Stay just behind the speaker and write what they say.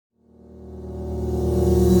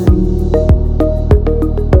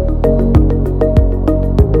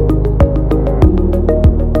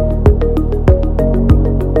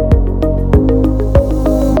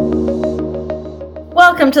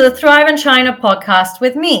to the Thrive in China podcast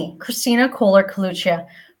with me, Christina Kohler-Coluccia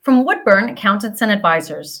from Woodburn Accountants and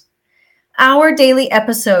Advisors. Our daily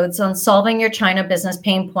episodes on solving your China business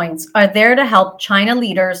pain points are there to help China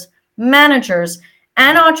leaders, managers,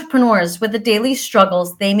 and entrepreneurs with the daily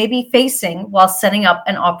struggles they may be facing while setting up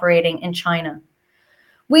and operating in China.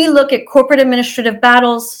 We look at corporate administrative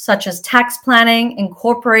battles such as tax planning,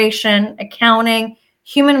 incorporation, accounting,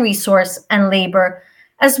 human resource, and labor,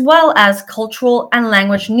 as well as cultural and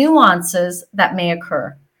language nuances that may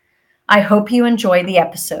occur. I hope you enjoy the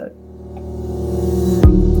episode.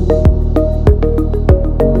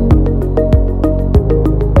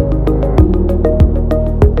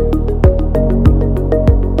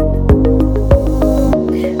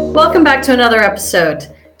 Welcome back to another episode.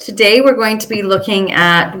 Today we're going to be looking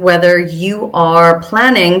at whether you are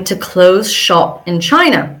planning to close shop in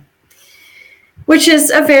China, which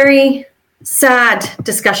is a very sad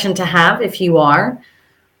discussion to have if you are,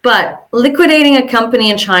 but liquidating a company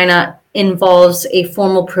in China involves a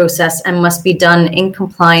formal process and must be done in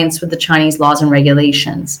compliance with the Chinese laws and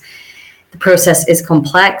regulations. The process is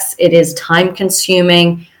complex, it is time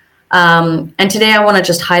consuming, and today I want to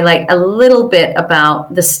just highlight a little bit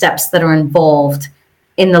about the steps that are involved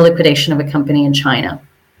in the liquidation of a company in China.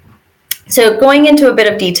 So going into a bit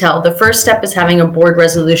of detail, the first step is having a board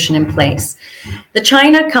resolution in place. The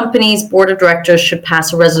China company's board of directors should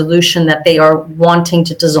pass a resolution that they are wanting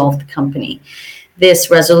to dissolve the company. This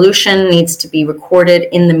resolution needs to be recorded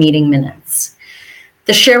in the meeting minutes.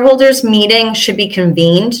 The shareholders' meeting should be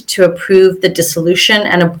convened to approve the dissolution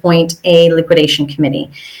and appoint a liquidation committee.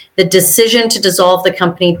 The decision to dissolve the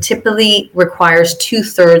company typically requires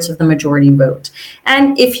 2/3 of the majority vote.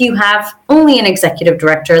 And if you have only an executive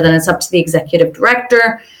director, then it's up to the executive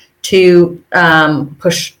director to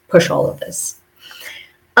push all of this.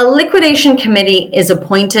 A liquidation committee is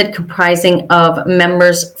appointed comprising of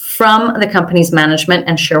members from the company's management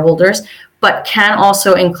and shareholders, but can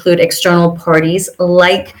also include external parties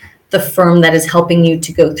like the firm that is helping you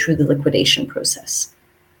to go through the liquidation process.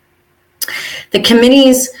 The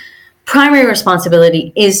committee's primary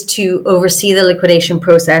responsibility is to oversee the liquidation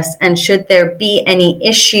process, and should there be any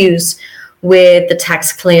issues with the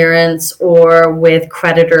tax clearance or with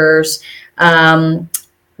creditors,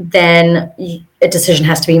 then a decision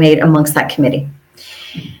has to be made amongst that committee.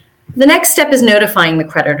 The next step is notifying the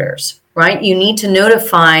creditors, right? You need to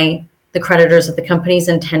notify the creditors of the company's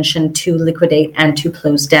intention to liquidate and to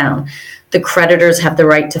close down. The creditors have the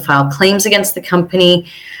right to file claims against the company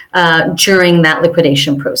during that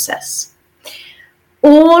liquidation process.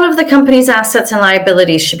 All of the company's assets and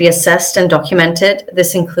liabilities should be assessed and documented.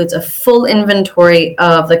 This includes a full inventory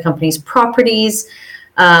of the company's properties,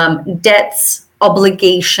 debts,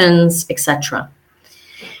 obligations, etc.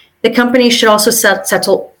 The company should also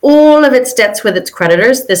settle all of its debts with its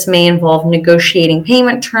creditors. This may involve negotiating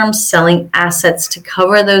payment terms, selling assets to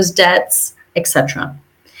cover those debts, etc.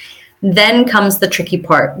 Then comes the tricky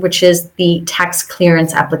part, which is the tax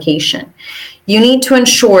clearance application. You need to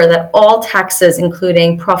ensure that all taxes,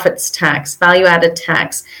 including profits tax, value-added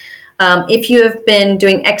tax, if you have been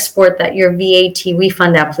doing export, that your VAT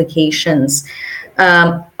refund applications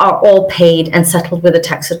are all paid and settled with the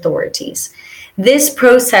tax authorities. This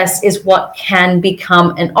process is what can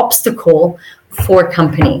become an obstacle for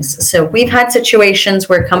companies. So we've had situations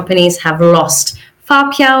where companies have lost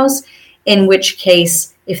fapiaos, in which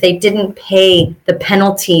case, if they didn't pay the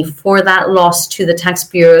penalty for that loss to the tax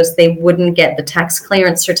bureaus, they wouldn't get the tax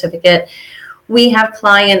clearance certificate. We have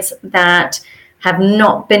clients that have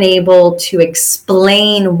not been able to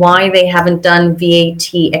explain why they haven't done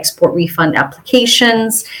VAT export refund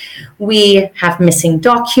applications. We have missing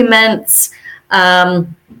documents,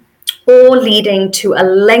 all leading to a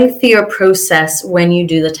lengthier process when you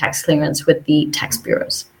do the tax clearance with the tax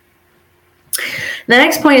bureaus. The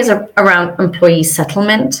next point is around employee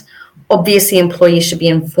settlement. Obviously, employees should be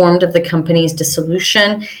informed of the company's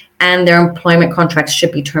dissolution and their employment contracts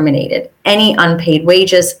should be terminated. Any unpaid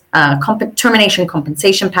wages, termination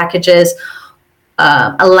compensation packages,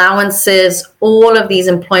 allowances, all of these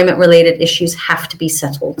employment-related issues have to be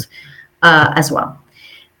settled as well.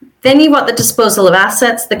 Then you've got the disposal of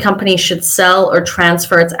assets. The company should sell or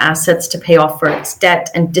transfer its assets to pay off for its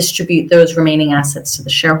debt and distribute those remaining assets to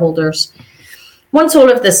the shareholders. Once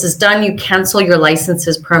all of this is done, you cancel your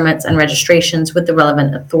licenses, permits, and registrations with the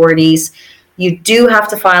relevant authorities. You do have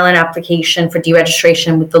to file an application for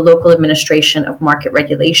deregistration with the local administration of market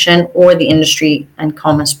regulation or the Industry and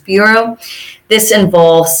Commerce Bureau. This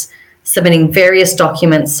involves submitting various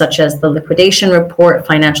documents such as the liquidation report,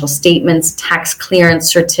 financial statements, tax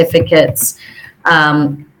clearance certificates,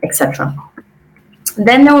 etc.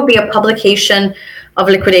 Then there will be a publication of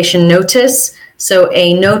liquidation notice. So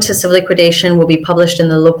a notice of liquidation will be published in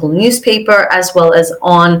the local newspaper as well as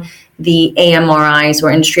on the AMRI's or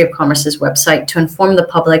Industry of Commerce's website to inform the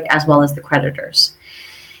public as well as the creditors.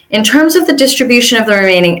 In terms of the distribution of the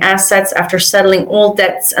remaining assets, after settling all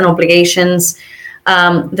debts and obligations,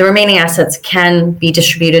 the remaining assets can be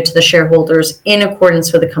distributed to the shareholders in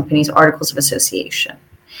accordance with the company's Articles of Association.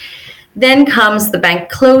 Then comes the bank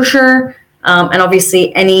closure, and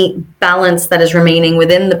obviously any balance that is remaining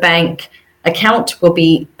within the bank account will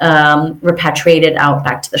be repatriated out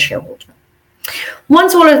back to the shareholder.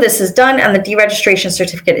 Once all of this is done and the deregistration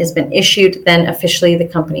certificate has been issued, then officially the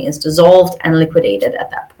company is dissolved and liquidated at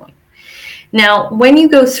that point. Now, when you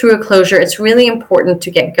go through a closure, it's really important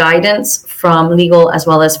to get guidance from legal as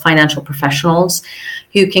well as financial professionals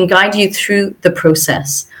who can guide you through the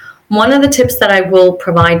process. One of the tips that I will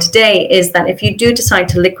provide today is that if you do decide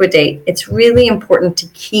to liquidate, it's really important to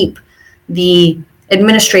keep the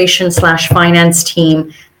administration/finance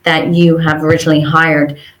team that you have originally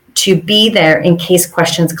hired to be there in case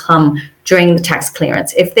questions come during the tax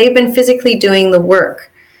clearance. If they've been physically doing the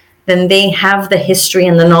work, then they have the history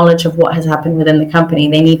and the knowledge of what has happened within the company.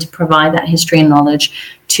 They need to provide that history and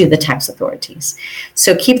knowledge to the tax authorities.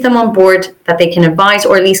 So keep them on board that they can advise,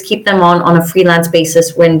 or at least keep them on a freelance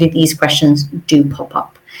basis when these questions do pop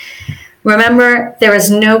up. Remember, there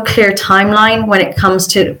is no clear timeline when it comes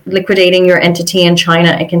to liquidating your entity in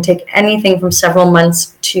China. It can take anything from several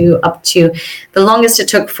months to up to, the longest it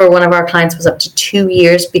took for one of our clients was up to 2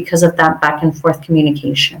 years because of that back and forth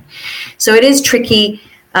communication. So it is tricky.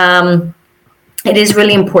 It is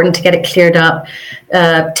really important to get it cleared up.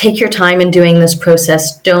 Take your time in doing this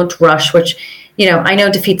process. Don't rush, which, I know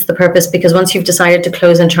defeats the purpose, because once you've decided to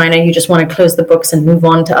close in China, you just want to close the books and move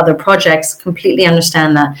on to other projects. Completely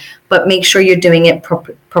understand that, but make sure you're doing it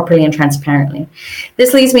properly and transparently.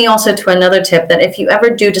 This leads me also to another tip, that if you ever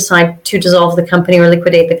do decide to dissolve the company or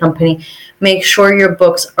liquidate the company, make sure your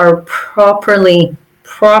books are properly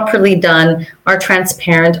done, are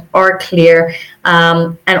transparent, are clear,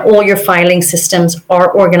 and all your filing systems are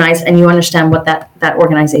organized, and you understand what that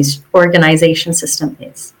organization system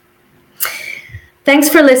is. Thanks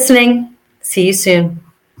for listening. See you soon.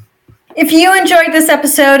 If you enjoyed this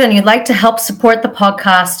episode and you'd like to help support the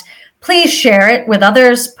podcast, please share it with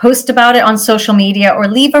others, post about it on social media, or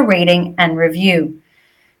leave a rating and review.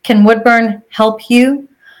 Can Woodburn help you?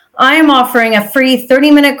 I am offering a free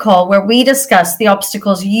 30-minute call where we discuss the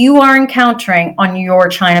obstacles you are encountering on your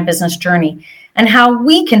China business journey and how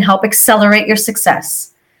we can help accelerate your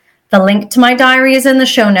success. The link to my diary is in the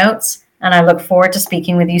show notes, and I look forward to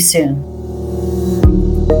speaking with you soon.